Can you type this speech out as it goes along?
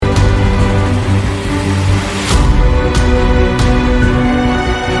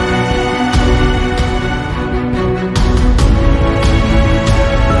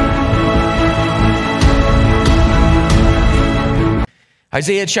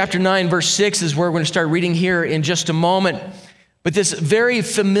Isaiah chapter 9, verse 6 is where we're going to start reading here in just a moment. But this very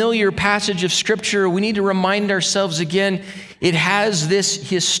familiar passage of Scripture, we need to remind ourselves again, it has this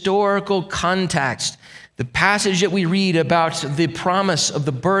historical context. The passage that we read about the promise of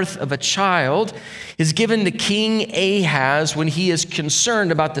the birth of a child is given to King Ahaz when he is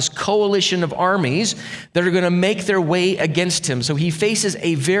concerned about this coalition of armies that are going to make their way against him. So he faces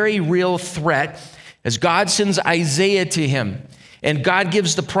a very real threat as God sends Isaiah to him. And God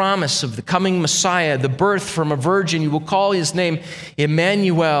gives the promise of the coming Messiah, the birth from a virgin. You will call his name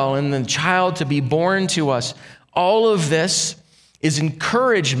Emmanuel, and the child to be born to us. All of this is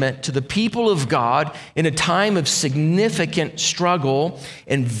encouragement to the people of God in a time of significant struggle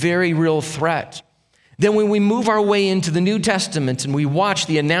and very real threat. Then when we move our way into the New Testament and we watch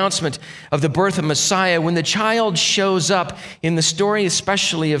the announcement of the birth of Messiah, when the child shows up in the story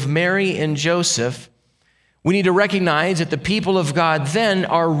especially of Mary and Joseph, we need to recognize that the people of God then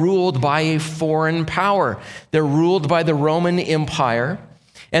are ruled by a foreign power. They're ruled by the Roman Empire,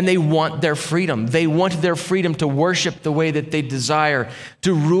 and they want their freedom. They want their freedom to worship the way that they desire,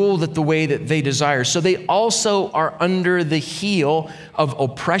 to rule the way that they desire. So they also are under the heel of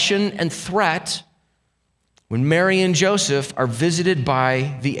oppression and threat when Mary and Joseph are visited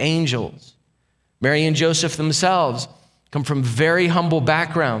by the angels. Mary and Joseph themselves come from very humble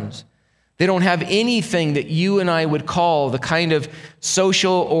backgrounds. They don't have anything that you and I would call the kind of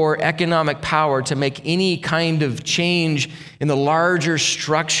social or economic power to make any kind of change in the larger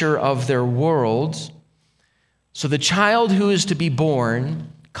structure of their worlds. So the child who is to be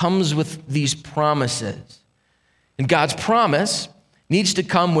born comes with these promises. And God's promise needs to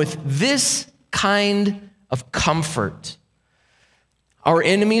come with this kind of comfort. Our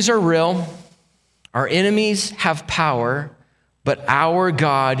enemies are real. Our enemies have power. But our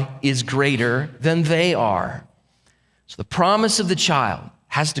God is greater than they are. So the promise of the child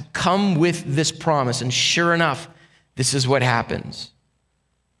has to come with this promise. And sure enough, this is what happens.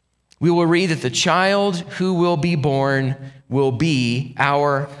 We will read that the child who will be born will be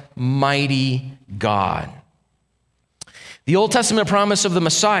our mighty God. The Old Testament promise of the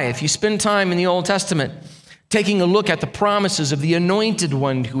Messiah, if you spend time in the Old Testament, taking a look at the promises of the anointed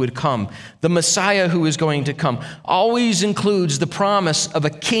one who would come, the Messiah who is going to come, always includes the promise of a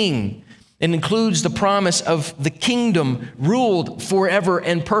king and includes the promise of the kingdom ruled forever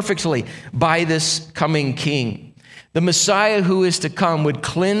and perfectly by this coming king. The Messiah who is to come would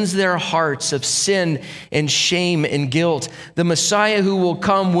cleanse their hearts of sin and shame and guilt. The Messiah who will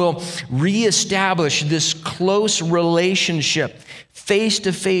come will reestablish this close relationship face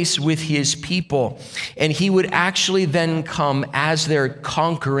to face with his people. And he would actually then come as their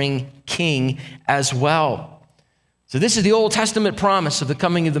conquering king as well. So this is the Old Testament promise of the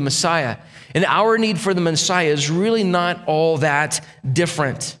coming of the Messiah. And our need for the Messiah is really not all that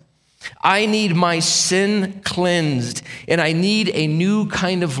different. I need my sin cleansed, and I need a new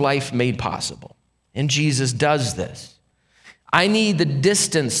kind of life made possible. And Jesus does this. I need the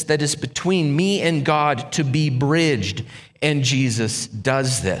distance that is between me and God to be bridged, and Jesus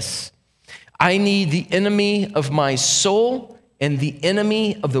does this. I need the enemy of my soul and the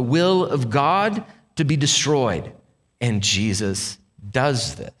enemy of the will of God to be destroyed, and Jesus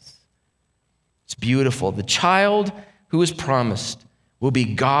does this. It's beautiful. The child who is promised will be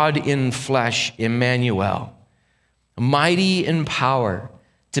God in flesh, Emmanuel, mighty in power,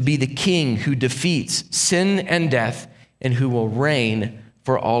 to be the king who defeats sin and death and who will reign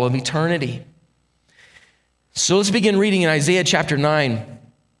for all of eternity. So let's begin reading in Isaiah chapter 9,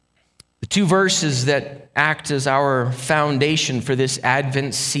 the two verses that act as our foundation for this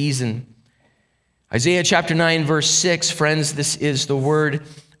Advent season. Isaiah chapter 9, verse 6, friends, this is the word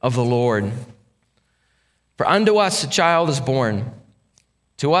of the Lord. For unto us a child is born,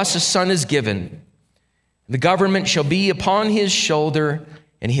 to us a son is given. The government shall be upon his shoulder,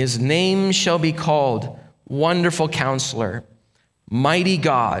 and his name shall be called Wonderful Counselor, Mighty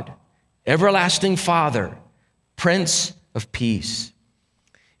God, Everlasting Father, Prince of Peace.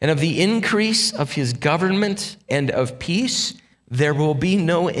 And of the increase of his government and of peace there will be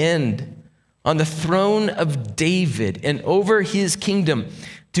no end, on the throne of David and over his kingdom,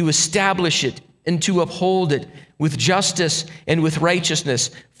 to establish it and to uphold it with justice and with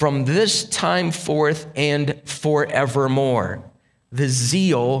righteousness from this time forth and forevermore. The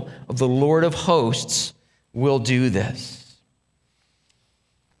zeal of the Lord of hosts will do this.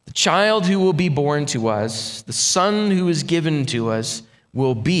 The child who will be born to us, the son who is given to us,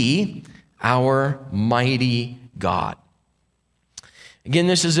 will be our mighty God. Again,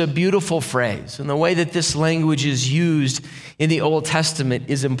 this is a beautiful phrase, and the way that this language is used in the Old Testament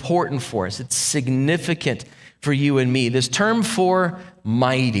is important for us. It's significant for you and me. This term for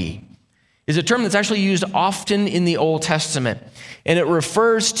mighty is a term that's actually used often in the Old Testament, and it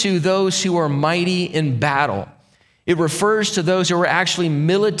refers to those who are mighty in battle. It refers to those who are actually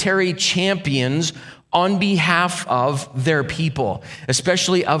military champions on behalf of their people,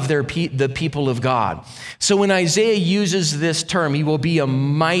 especially of the people of God. So when Isaiah uses this term, he will be a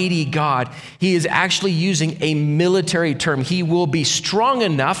mighty God, he is actually using a military term. He will be strong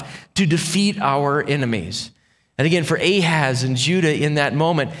enough to defeat our enemies. And again, for Ahaz and Judah in that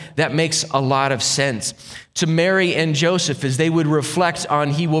moment, that makes a lot of sense. To Mary and Joseph, as they would reflect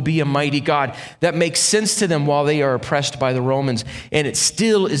on he will be a mighty God, that makes sense to them while they are oppressed by the Romans. And it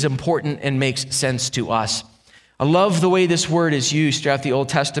still is important and makes sense to us. I love the way this word is used throughout the Old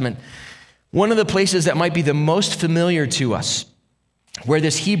Testament. One of the places that might be the most familiar to us, where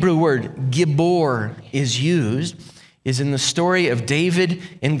this Hebrew word Gibor is used, is in the story of David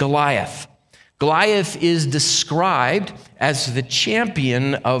and Goliath. Goliath is described as the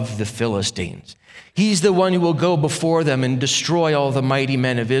champion of the Philistines. He's the one who will go before them and destroy all the mighty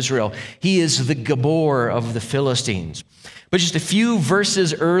men of Israel. He is the Gibor of the Philistines. But just a few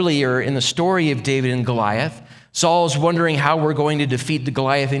verses earlier in the story of David and Goliath, Saul's wondering how we're going to defeat the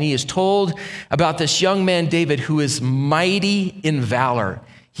Goliath, and he is told about this young man, David, who is mighty in valor.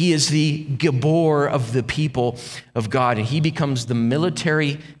 He is the Gibor of the people of God, and he becomes the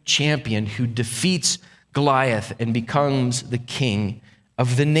military champion who defeats Goliath and becomes the king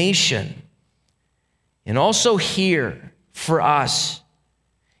of the nation. And also here, for us,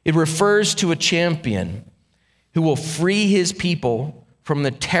 it refers to a champion who will free his people from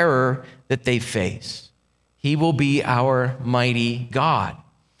the terror that they face. He will be our mighty God.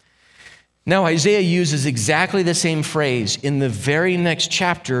 Now, Isaiah uses exactly the same phrase in the very next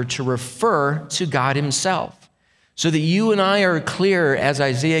chapter to refer to God himself, so that you and I are clear as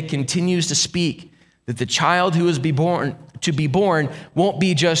Isaiah continues to speak that the child who is to be born won't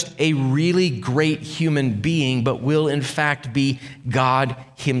be just a really great human being, but will in fact be God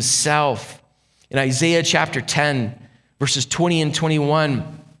himself. In Isaiah chapter 10, verses 20 and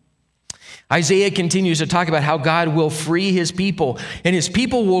 21, Isaiah continues to talk about how God will free his people, and his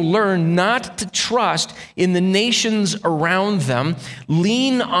people will learn not to trust in the nations around them,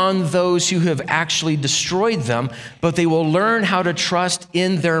 lean on those who have actually destroyed them, but they will learn how to trust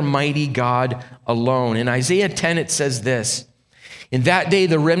in their mighty God alone. In Isaiah 10, it says this: "In that day,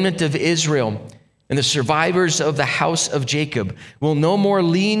 the remnant of Israel and the survivors of the house of Jacob will no more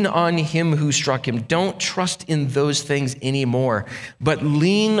lean on him who struck him." Don't trust in those things anymore, but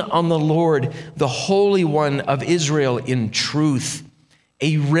lean on the Lord, the Holy One of Israel, in truth.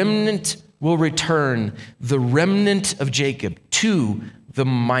 A remnant will return, the remnant of Jacob, to the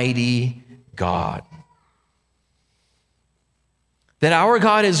mighty God. That our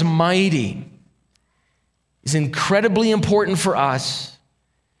God is mighty is incredibly important for us.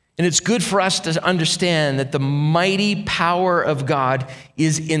 And it's good for us to understand that the mighty power of God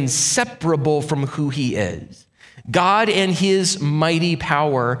is inseparable from who he is. God and his mighty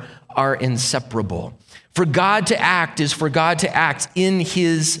power are inseparable. For God to act is for God to act in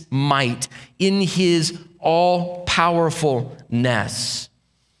his might, in his all-powerfulness.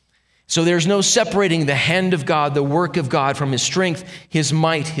 So there's no separating the hand of God, the work of God, from his strength, his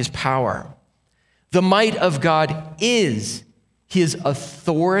might, his power. The might of God is his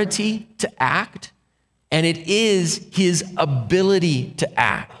authority to act, and it is his ability to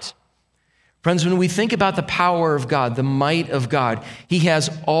act. Friends, when we think about the power of God, the might of God, he has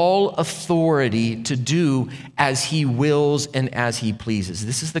all authority to do as he wills and as he pleases.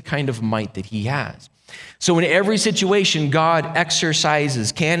 This is the kind of might that he has. So in every situation, God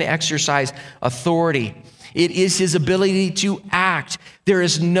can exercise authority. It is his ability to act. There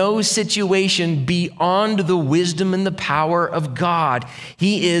is no situation beyond the wisdom and the power of God.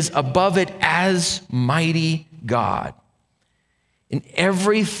 He is above it as mighty God. And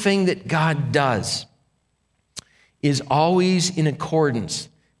everything that God does is always in accordance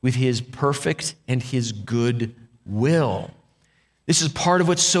with his perfect and his good will. This is part of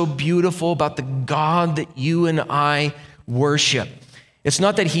what's so beautiful about the God that you and I worship. It's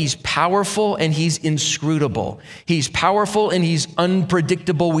not that he's powerful and he's inscrutable. He's powerful and he's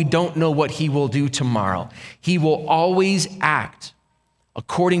unpredictable. We don't know what he will do tomorrow. He will always act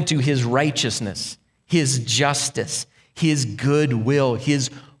according to his righteousness, his justice, his good will, his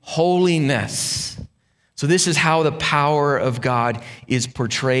holiness. So this is how the power of God is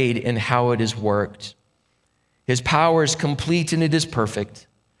portrayed and how it is worked. His power is complete and it is perfect.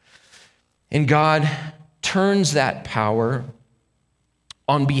 And God turns that power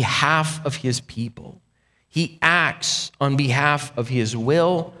on behalf of his people. He acts on behalf of his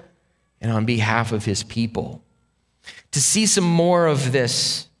will and on behalf of his people. To see some more of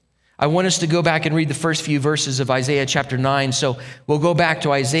this, I want us to go back and read the first few verses of Isaiah chapter 9. So we'll go back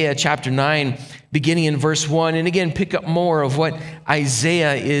to Isaiah chapter 9, beginning in verse 1, and again, pick up more of what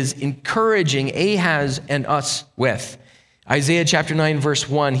Isaiah is encouraging Ahaz and us with. Isaiah chapter 9, verse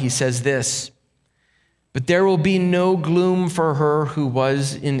 1, he says this, "But there will be no gloom for her who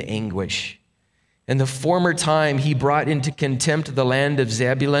was in anguish. In the former time he brought into contempt the land of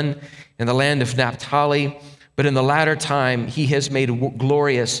Zebulun and the land of Naphtali, but in the latter time he has made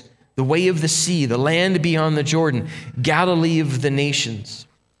glorious the way of the sea, the land beyond the Jordan, Galilee of the nations.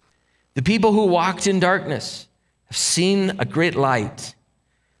 The people who walked in darkness have seen a great light.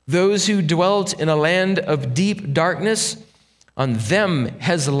 Those who dwelt in a land of deep darkness, on them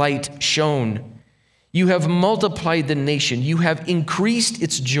has light shone. You have multiplied the nation. You have increased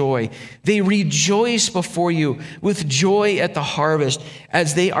its joy. They rejoice before you with joy at the harvest,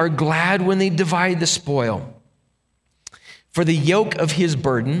 as they are glad when they divide the spoil. For the yoke of his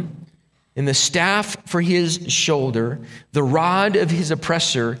burden and the staff for his shoulder, the rod of his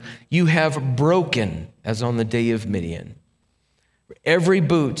oppressor, you have broken as on the day of Midian. Every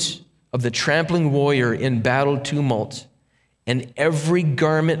boot of the trampling warrior in battle tumult, and every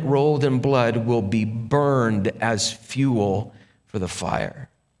garment rolled in blood will be burned as fuel for the fire.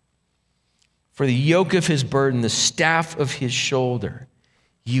 For the yoke of his burden, the staff of his shoulder,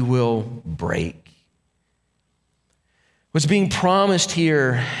 you will break." What's being promised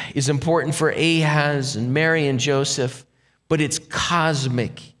here is important for Ahaz and Mary and Joseph, but it's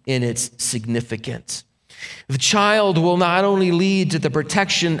cosmic in its significance. The child will not only lead to the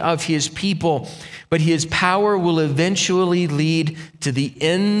protection of his people, but his power will eventually lead to the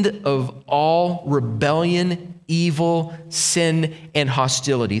end of all rebellion, evil, sin, and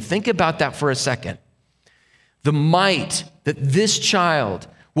hostility. Think about that for a second. The might that this child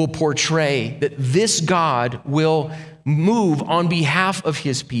will portray, that this God will move on behalf of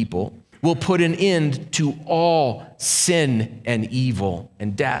his people, will put an end to all sin and evil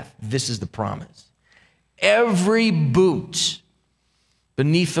and death. This is the promise. Every boot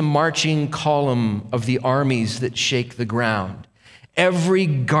beneath the marching column of the armies that shake the ground, every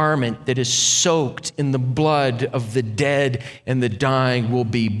garment that is soaked in the blood of the dead and the dying will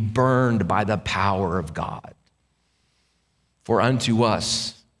be burned by the power of God. For unto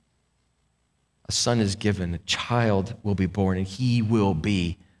us a son is given, a child will be born, and he will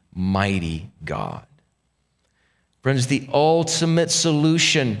be mighty God. Friends, the ultimate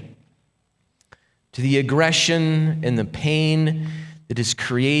solution to the aggression and the pain that is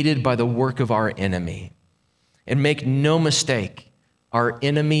created by the work of our enemy. And make no mistake, our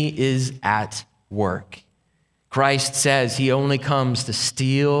enemy is at work. Christ says he only comes to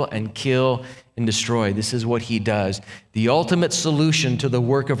steal and kill and destroy. This is what he does. The ultimate solution to the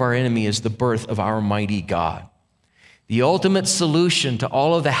work of our enemy is the birth of our mighty God. The ultimate solution to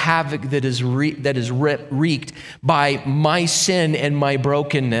all of the havoc that is wreaked by my sin and my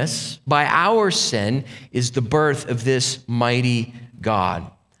brokenness, by our sin, is the birth of this mighty God.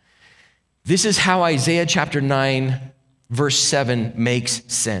 This is how Isaiah chapter 9, verse 7 makes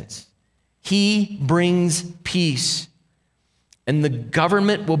sense. He brings peace, and the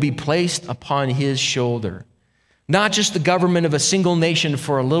government will be placed upon his shoulder. Not just the government of a single nation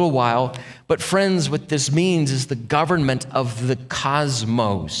for a little while, but friends, what this means is the government of the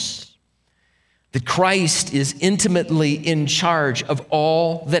cosmos. That Christ is intimately in charge of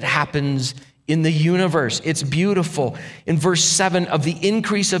all that happens in the universe. It's beautiful. In verse 7, of the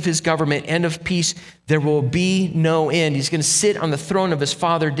increase of his government and of peace, there will be no end. He's going to sit on the throne of his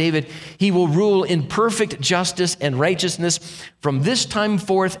father David. He will rule in perfect justice and righteousness from this time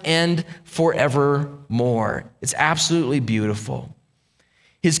forth and forevermore. It's absolutely beautiful.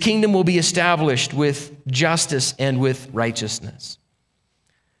 His kingdom will be established with justice and with righteousness.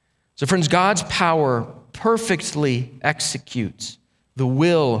 So friends, God's power perfectly executes the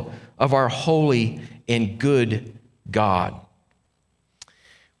will of our holy and good God.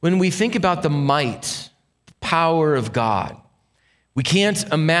 When we think about the might, the power of God, we can't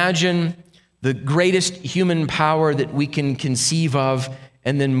imagine the greatest human power that we can conceive of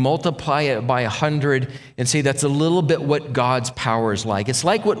and then multiply it by 100 and say that's a little bit what God's power is like. It's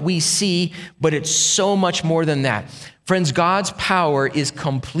like what we see, but it's so much more than that. Friends, God's power is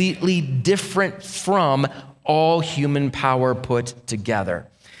completely different from all human power put together.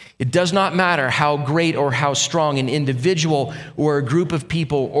 It does not matter how great or how strong an individual or a group of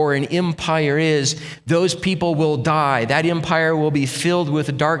people or an empire is, those people will die. That empire will be filled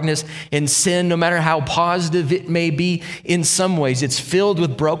with darkness and sin, no matter how positive it may be in some ways. It's filled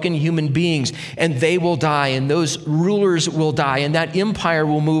with broken human beings, and they will die, and those rulers will die, and that empire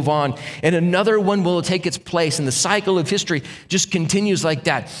will move on, and another one will take its place, and the cycle of history just continues like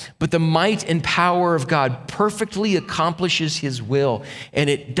that. But the might and power of God perfectly accomplishes his will, and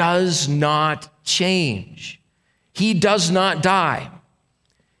it does not change. He does not die.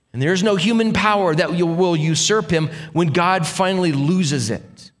 And there's no human power that will usurp him when God finally loses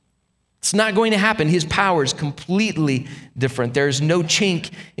it. It's not going to happen. His power is completely different. There is no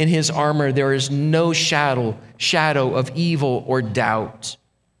chink in his armor. There is no shadow of evil or doubt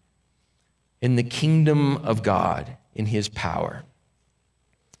in the kingdom of God, in his power.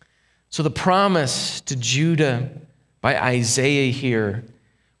 So the promise to Judah by Isaiah here,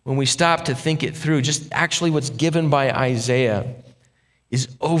 when we stop to think it through, just actually what's given by Isaiah is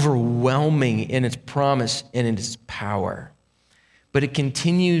overwhelming in its promise and in its power. But it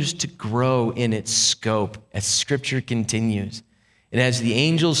continues to grow in its scope as Scripture continues and as the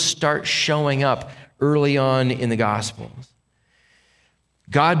angels start showing up early on in the Gospels.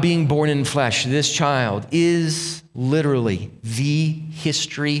 God being born in flesh, this child, is literally the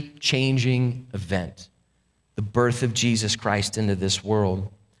history-changing event, the birth of Jesus Christ into this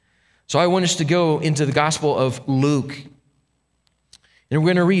world. So I want us to go into the Gospel of Luke, and we're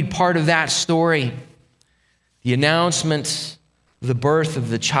going to read part of that story, the announcement of the birth of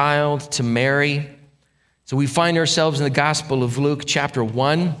the child to Mary. So we find ourselves in the Gospel of Luke, chapter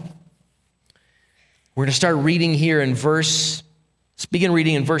 1. We're going to start reading here in let's begin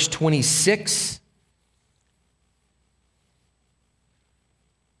reading in verse 26.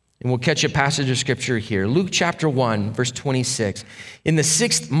 And we'll catch a passage of Scripture here. Luke chapter 1, verse 26. In the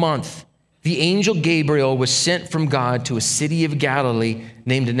 6th month, the angel Gabriel was sent from God to a city of Galilee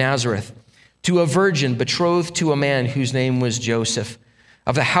named Nazareth, to a virgin betrothed to a man whose name was Joseph,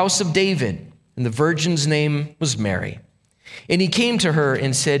 of the house of David, and the virgin's name was Mary. And he came to her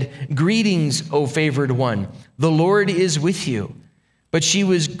and said, "Greetings, O favored one, the Lord is with you." But she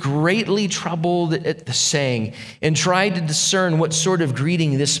was greatly troubled at the saying and tried to discern what sort of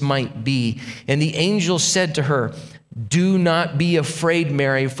greeting this might be. And the angel said to her, "Do not be afraid,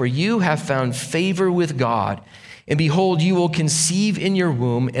 Mary, for you have found favor with God. And behold, you will conceive in your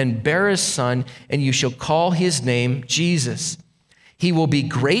womb and bear a son, and you shall call his name Jesus. He will be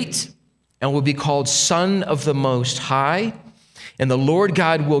great and will be called Son of the Most High. And the Lord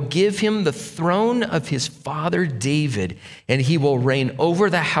God will give him the throne of his father David, and he will reign over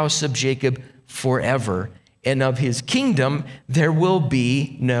the house of Jacob forever. And of his kingdom there will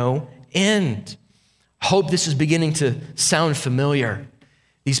be no end." I hope this is beginning to sound familiar.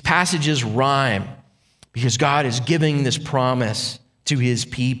 These passages rhyme because God is giving this promise to his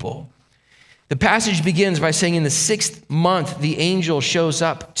people. The passage begins by saying in the 6th month, the angel shows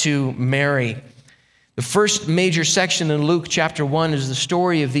up to Mary. The first major section in Luke chapter 1 is the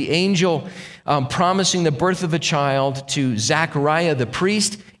story of the angel promising the birth of a child to Zachariah the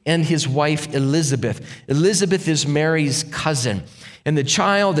priest and his wife Elizabeth. Elizabeth is Mary's cousin. And the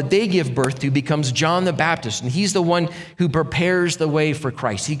child that they give birth to becomes John the Baptist. And he's the one who prepares the way for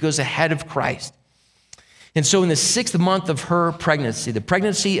Christ. He goes ahead of Christ. And so in the 6th month of her pregnancy, the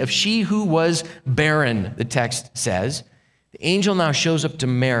pregnancy of she who was barren, the text says, the angel now shows up to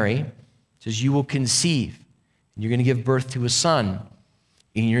Mary, says, "You will conceive, and you're going to give birth to a son,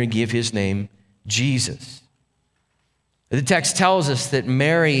 and you're going to give his name Jesus." The text tells us that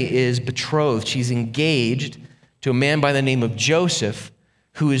Mary is betrothed. She's engaged to a man by the name of Joseph,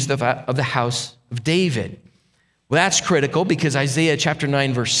 who is of the house of David. Well, that's critical because Isaiah chapter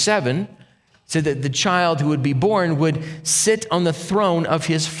 9, verse 7 said that the child who would be born would sit on the throne of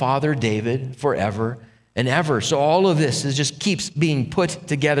his father David forever and ever. So all of this just keeps being put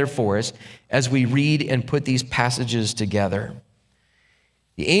together for us as we read and put these passages together.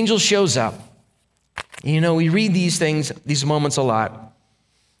 The angel shows up. You know, we read these things, these moments a lot.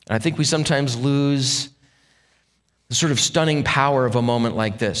 And I think we sometimes lose the sort of stunning power of a moment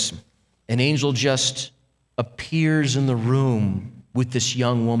like this. An angel just appears in the room with this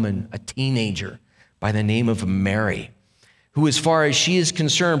young woman, a teenager by the name of Mary, who, as far as she is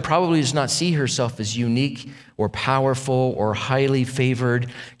concerned, probably does not see herself as unique or powerful or highly favored.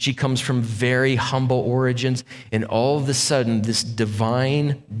 She comes from very humble origins, and all of a sudden, this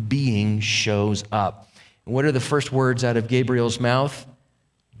divine being shows up. And what are the first words out of Gabriel's mouth?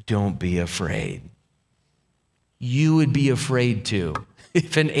 Don't be afraid. You would be afraid too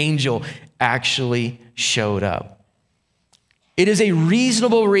if an angel actually showed up. It is a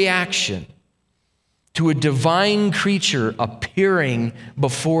reasonable reaction to a divine creature appearing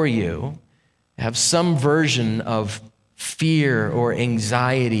before you, have some version of fear or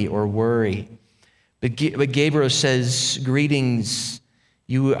anxiety or worry. But Gabriel says, greetings,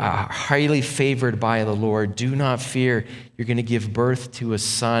 you are highly favored by the Lord. Do not fear. You're going to give birth to a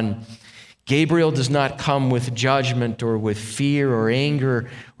son. Gabriel does not come with judgment or with fear or anger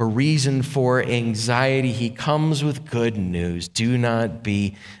or reason for anxiety. He comes with good news. Do not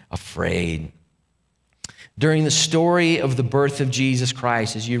be afraid. During the story of the birth of Jesus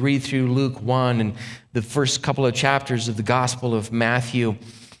Christ, as you read through Luke 1 and the first couple of chapters of the Gospel of Matthew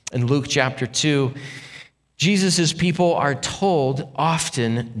and Luke chapter 2, Jesus' people are told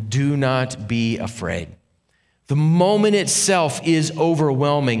often, do not be afraid. The moment itself is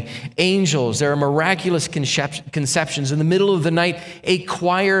overwhelming. Angels, there are miraculous conceptions. In the middle of the night, a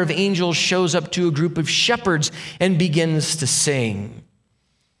choir of angels shows up to a group of shepherds and begins to sing.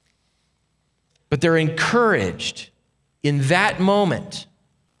 But they're encouraged in that moment,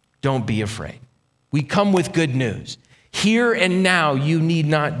 don't be afraid. We come with good news. Here and now, you need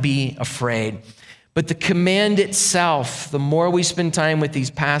not be afraid. But the command itself, the more we spend time with these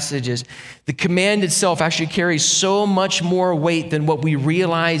passages, the command itself actually carries so much more weight than what we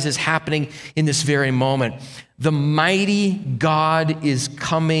realize is happening in this very moment. The mighty God is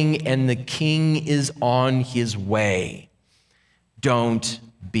coming and the King is on his way. Don't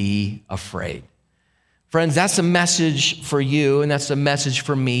be afraid. Friends, that's a message for you and that's a message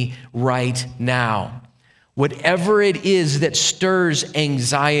for me right now. Whatever it is that stirs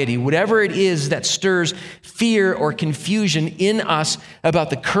anxiety, whatever it is that stirs fear or confusion in us about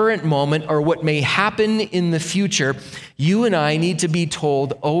the current moment or what may happen in the future, you and I need to be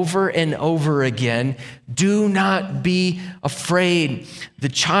told over and over again, do not be afraid. The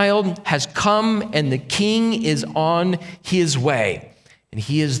child has come and the King is on his way, and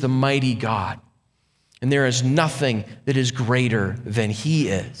he is the mighty God. And there is nothing that is greater than he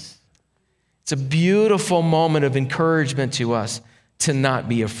is. It's a beautiful moment of encouragement to us to not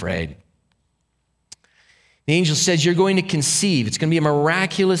be afraid. The angel says you're going to conceive. It's going to be a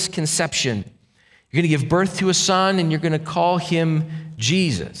miraculous conception. You're going to give birth to a son, and you're going to call him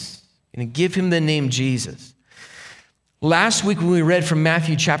Jesus. You're going to give him the name Jesus. Last week when we read from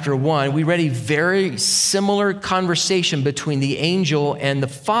Matthew chapter 1, we read a very similar conversation between the angel and the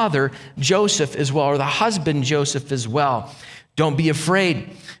father, Joseph, as well, or the husband, Joseph, as well. Don't be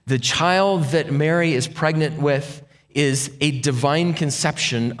afraid. The child that Mary is pregnant with is a divine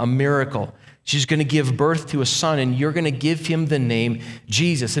conception, a miracle. She's going to give birth to a son, and you're going to give him the name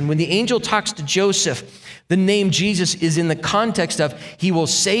Jesus. And when the angel talks to Joseph, the name Jesus is in the context of he will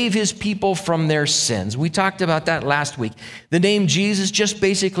save his people from their sins. We talked about that last week. The name Jesus just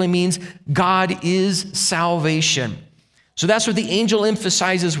basically means God is salvation. So that's what the angel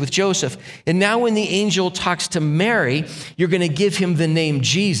emphasizes with Joseph. And now when the angel talks to Mary, you're going to give him the name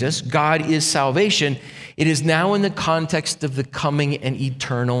Jesus. God is salvation. It is now in the context of the coming and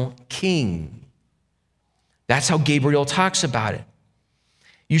eternal King. That's how Gabriel talks about it.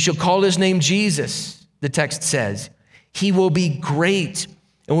 You shall call his name Jesus, the text says. He will be great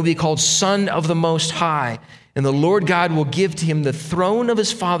and will be called Son of the Most High. And the Lord God will give to him the throne of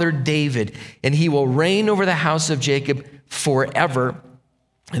his father David, and he will reign over the house of Jacob forever,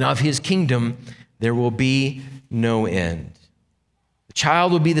 and of his kingdom there will be no end. The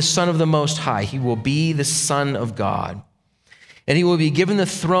child will be the Son of the Most High. He will be the Son of God. And he will be given the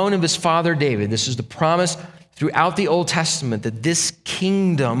throne of his father David. This is the promise throughout the Old Testament that this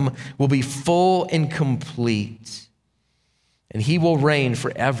kingdom will be full and complete. And he will reign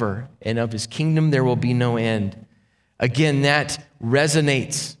forever, and of his kingdom there will be no end. Again, that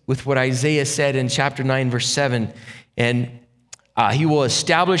resonates with what Isaiah said in chapter 9, verse 7. And he will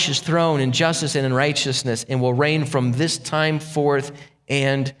establish his throne in justice and in righteousness and will reign from this time forth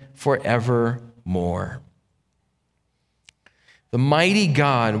and forevermore. The mighty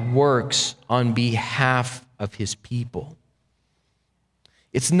God works on behalf of his people.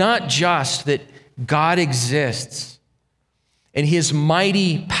 It's not just that God exists and his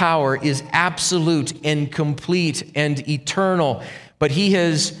mighty power is absolute and complete and eternal, but he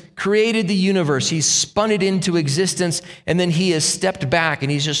has created the universe. He's spun it into existence, and then he has stepped back and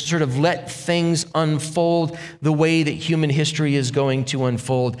he's just sort of let things unfold the way that human history is going to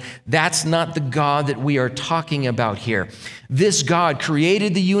unfold. That's not the God that we are talking about here. This God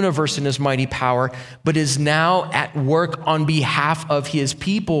created the universe in his mighty power, but is now at work on behalf of his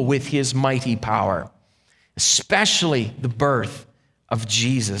people with his mighty power, especially the birth of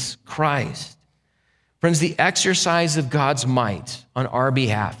Jesus Christ. Friends, the exercise of God's might on our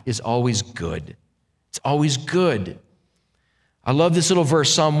behalf is always good. It's always good. I love this little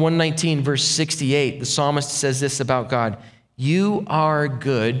verse, Psalm 119, verse 68. The psalmist says this about God: you are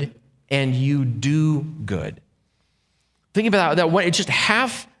good and you do good. Think about that. It's just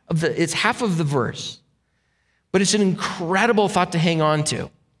half of the verse, but it's an incredible thought to hang on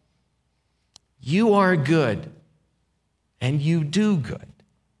to. You are good and you do good.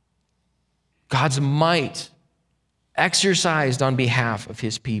 God's might exercised on behalf of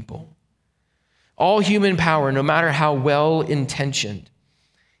his people. All human power, no matter how well-intentioned,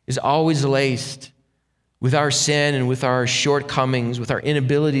 is always laced with our sin and with our shortcomings, with our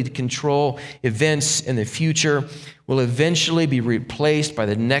inability to control events in the future, will eventually be replaced by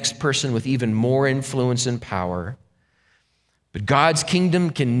the next person with even more influence and power. But God's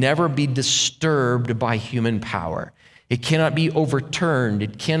kingdom can never be disturbed by human power. It cannot be overturned.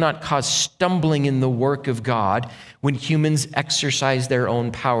 It cannot cause stumbling in the work of God when humans exercise their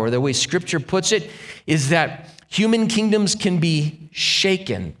own power. The way Scripture puts it is that human kingdoms can be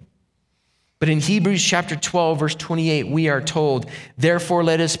shaken. But in Hebrews chapter 12, verse 28, we are told, therefore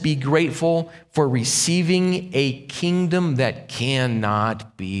let us be grateful for receiving a kingdom that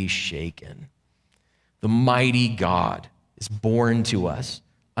cannot be shaken. The mighty God is born to us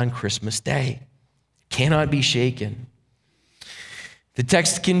on Christmas Day. Cannot be shaken. The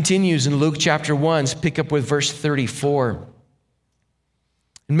text continues in Luke chapter 1. Pick up with verse 34.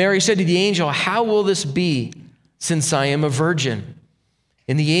 And Mary said to the angel, how will this be, since I am a virgin?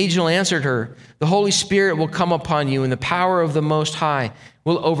 And the angel answered her, the Holy Spirit will come upon you, and the power of the Most High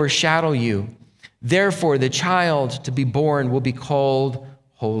will overshadow you. Therefore, the child to be born will be called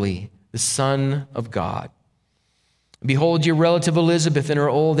Holy, the Son of God. Behold, your relative Elizabeth in her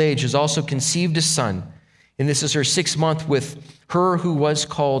old age has also conceived a son, and this is her 6th month with her who was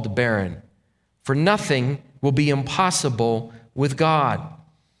called barren. For nothing will be impossible with God.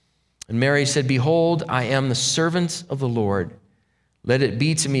 And Mary said, behold, I am the servant of the Lord. Let it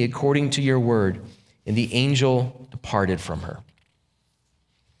be to me according to your word. And the angel departed from her.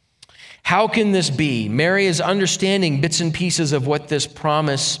 How can this be? Mary is understanding bits and pieces of what this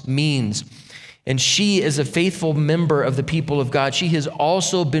promise means. And she, as a faithful member of the people of God, she has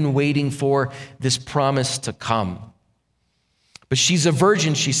also been waiting for this promise to come. But she's a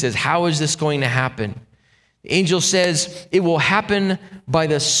virgin, she says. How is this going to happen? The angel says, it will happen by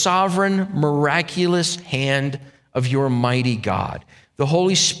the sovereign, miraculous hand of your mighty God. The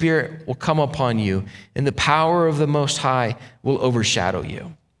Holy Spirit will come upon you, and the power of the Most High will overshadow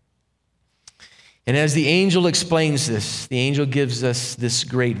you. And as the angel explains this, the angel gives us this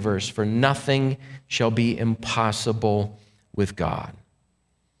great verse, for nothing shall be impossible with God.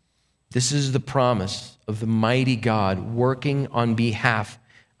 This is the promise of the mighty God working on behalf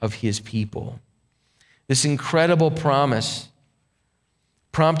of his people. This incredible promise,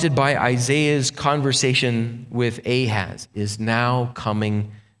 prompted by Isaiah's conversation with Ahaz, is now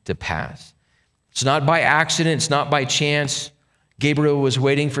coming to pass. It's not by accident, it's not by chance. Gabriel was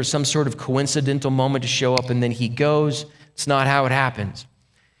waiting for some sort of coincidental moment to show up, and then he goes. It's not how it happens.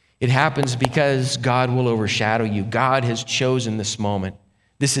 It happens because God will overshadow you. God has chosen this moment.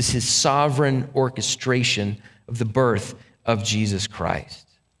 This is his sovereign orchestration of the birth of Jesus Christ.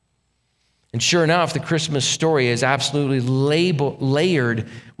 And sure enough, the Christmas story is absolutely layered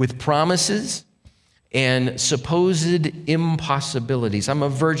with promises and supposed impossibilities. I'm a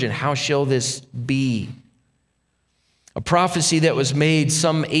virgin. How shall this be? A prophecy that was made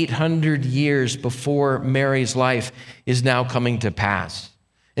some 800 years before Mary's life is now coming to pass.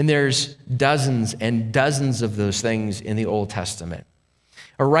 And there's dozens and dozens of those things in the Old Testament.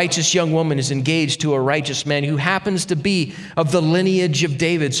 A righteous young woman is engaged to a righteous man who happens to be of the lineage of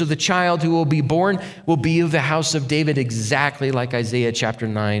David. So the child who will be born will be of the house of David, exactly like Isaiah chapter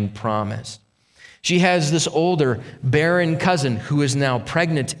 9 promised. She has this older, barren cousin who is now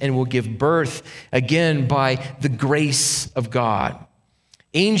pregnant and will give birth again by the grace of God.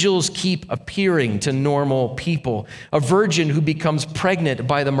 Angels keep appearing to normal people. A virgin who becomes pregnant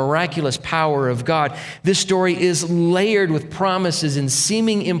by the miraculous power of God. This story is layered with promises and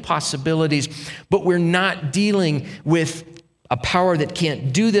seeming impossibilities, but we're not dealing with a power that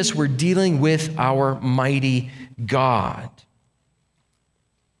can't do this. We're dealing with our mighty God.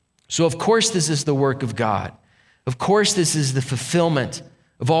 So of course this is the work of God. Of course this is the fulfillment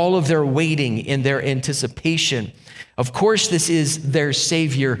of all of their waiting and their anticipation. Of course this is their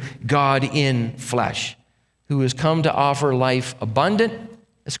Savior, God in flesh, who has come to offer life abundant,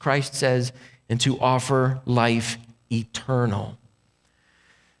 as Christ says, and to offer life eternal.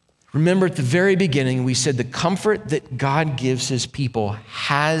 Remember at the very beginning, we said the comfort that God gives his people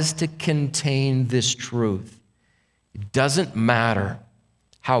has to contain this truth. It doesn't matter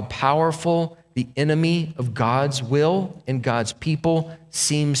how powerful the enemy of God's will and God's people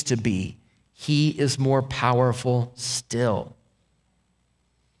seems to be, he is more powerful still.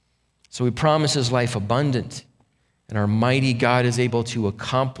 So he promises life abundant, and our mighty God is able to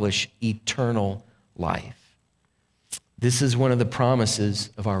accomplish eternal life. This is one of the promises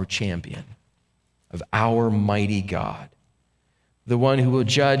of our champion, of our mighty God, the one who will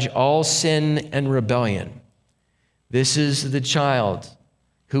judge all sin and rebellion. This is the child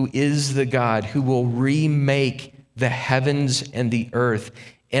who is the God who will remake the heavens and the earth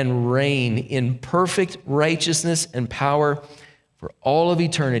and reign in perfect righteousness and power for all of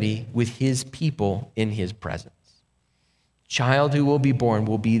eternity with his people in his presence. Child who will be born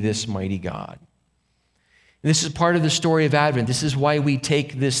will be this mighty God. And this is part of the story of Advent. This is why we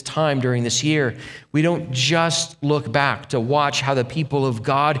take this time during this year. We don't just look back to watch how the people of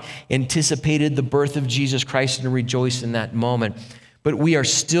God anticipated the birth of Jesus Christ and rejoice in that moment. But we are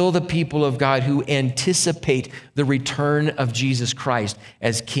still the people of God who anticipate the return of Jesus Christ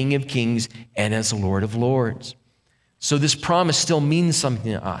as King of Kings and as Lord of Lords. So this promise still means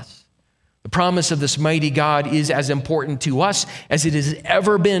something to us. The promise of this mighty God is as important to us as it has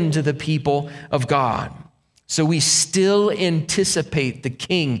ever been to the people of God. So we still anticipate the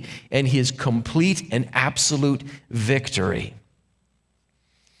King and his complete and absolute victory.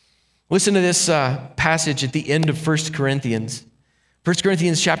 Listen to this passage at the end of 1 Corinthians. 1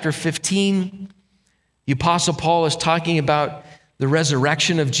 Corinthians chapter 15, the Apostle Paul is talking about the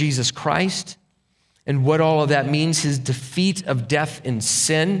resurrection of Jesus Christ and what all of that means. His defeat of death and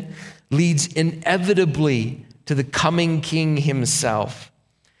sin leads inevitably to the coming King himself.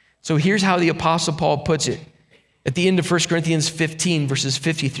 So here's how the Apostle Paul puts it. At the end of 1 Corinthians 15, verses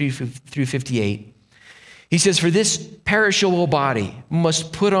 53 through 58, he says, "For this perishable body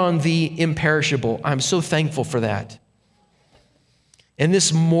must put on the imperishable." I'm so thankful for that. "And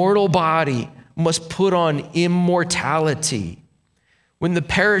this mortal body must put on immortality. When the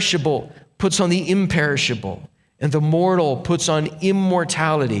perishable puts on the imperishable, and the mortal puts on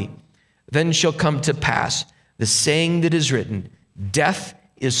immortality, then shall come to pass the saying that is written, death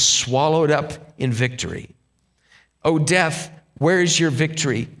is swallowed up in victory. O death, where is your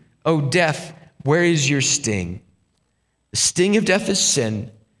victory? O death, where is your sting? The sting of death is sin,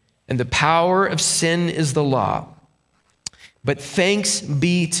 and the power of sin is the law. But thanks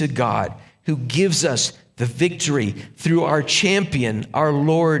be to God who gives us the victory through our champion, our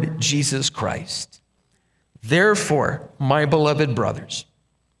Lord Jesus Christ. Therefore, my beloved brothers,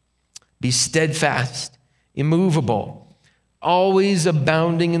 be steadfast, immovable, always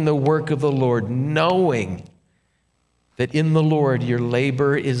abounding in the work of the Lord, knowing that in the Lord your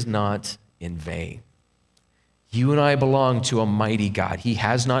labor is not in vain. You and I belong to a mighty God. He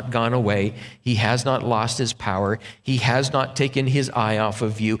has not gone away. He has not lost his power. He has not taken his eye off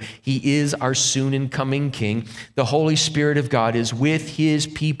of you. He is our soon and coming King. The Holy Spirit of God is with his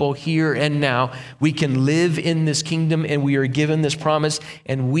people here and now. We can live in this kingdom, and we are given this promise,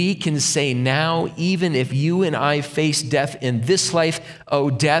 and we can say now, even if you and I face death in this life, oh,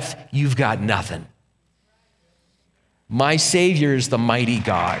 death, you've got nothing. My Savior is the mighty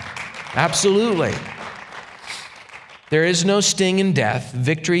God. Absolutely. There is no sting in death.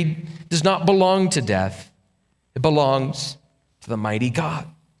 Victory does not belong to death. It belongs to the mighty God.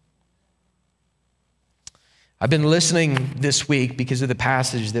 I've been listening this week because of the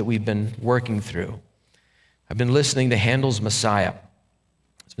passage that we've been working through. I've been listening to Handel's Messiah.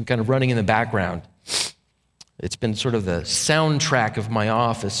 It's been kind of running in the background. It's been sort of the soundtrack of my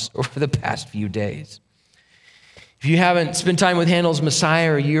office over the past few days. If you haven't spent time with Handel's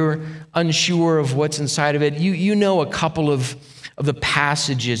Messiah, or you're unsure of what's inside of it, you know a couple of the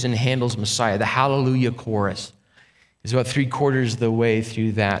passages in Handel's Messiah. The Hallelujah chorus is about 3/4 of the way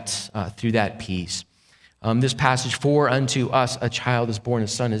through that piece. This passage, "For unto us a child is born, a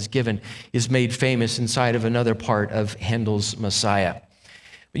son is given," is made famous inside of another part of Handel's Messiah.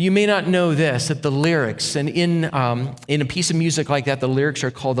 But you may not know this, that the lyrics, and in a piece of music like that, the lyrics are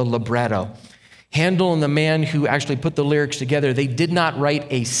called the libretto. Handel and the man who actually put the lyrics together, they did not write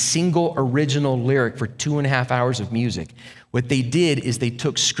a single original lyric for 2.5 hours of music. What they did is they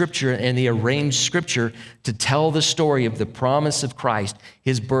took Scripture and they arranged Scripture to tell the story of the promise of Christ,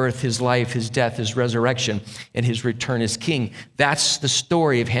 his birth, his life, his death, his resurrection, and his return as King. That's the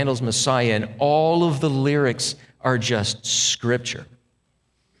story of Handel's Messiah, and all of the lyrics are just Scripture.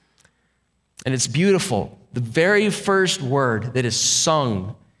 And it's beautiful. The very first word that is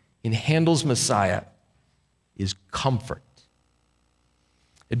sung in Handel's Messiah is comfort.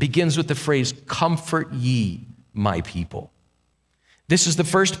 It begins with the phrase, "Comfort ye, my people." This is the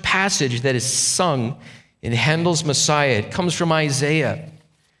first passage that is sung in Handel's Messiah. It comes from Isaiah.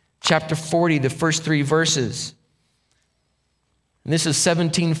 chapter 40, the first 3 verses. And this is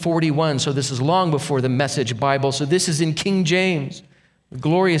 1741, so this is long before the Message Bible. So this is in King James, the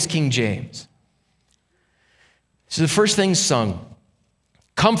glorious King James. So the first thing sung,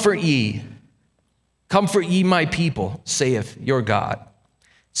 comfort ye my people, saith your God.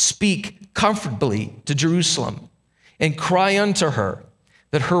 Speak comfortably to Jerusalem, and cry unto her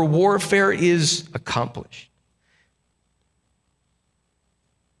that her warfare is accomplished,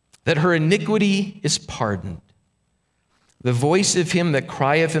 that her iniquity is pardoned. The voice of him that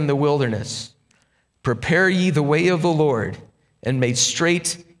crieth in the wilderness, prepare ye the way of the Lord, and make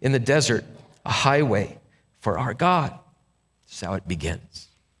straight in the desert a highway for our God. That's how it begins.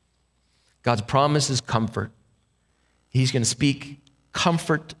 God's promise is comfort. He's going to speak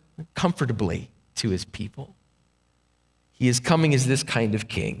comfortably to his people. He is coming as this kind of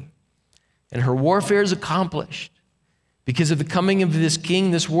king. And her warfare is accomplished. Because of the coming of this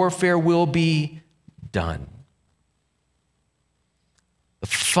king, this warfare will be done. The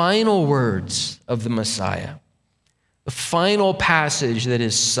final words of the Messiah, the final passage that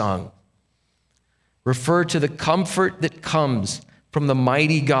is sung, refer to the comfort that comes from the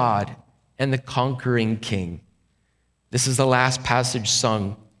mighty God and the conquering king. This is the last passage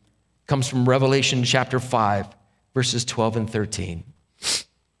sung. It comes from Revelation chapter 5, verses 12 and 13.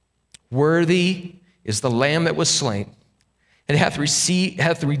 Worthy is the Lamb that was slain, and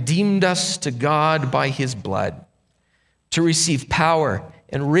hath redeemed us to God by his blood, to receive power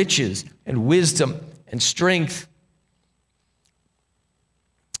and riches and wisdom and strength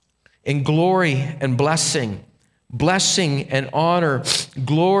and glory and blessing and honor,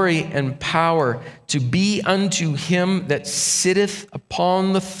 glory and power, to be unto him that sitteth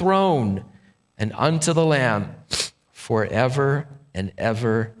upon the throne and unto the Lamb forever and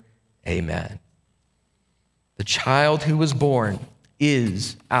ever. Amen. The child who was born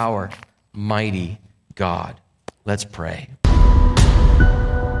is our mighty God. Let's pray.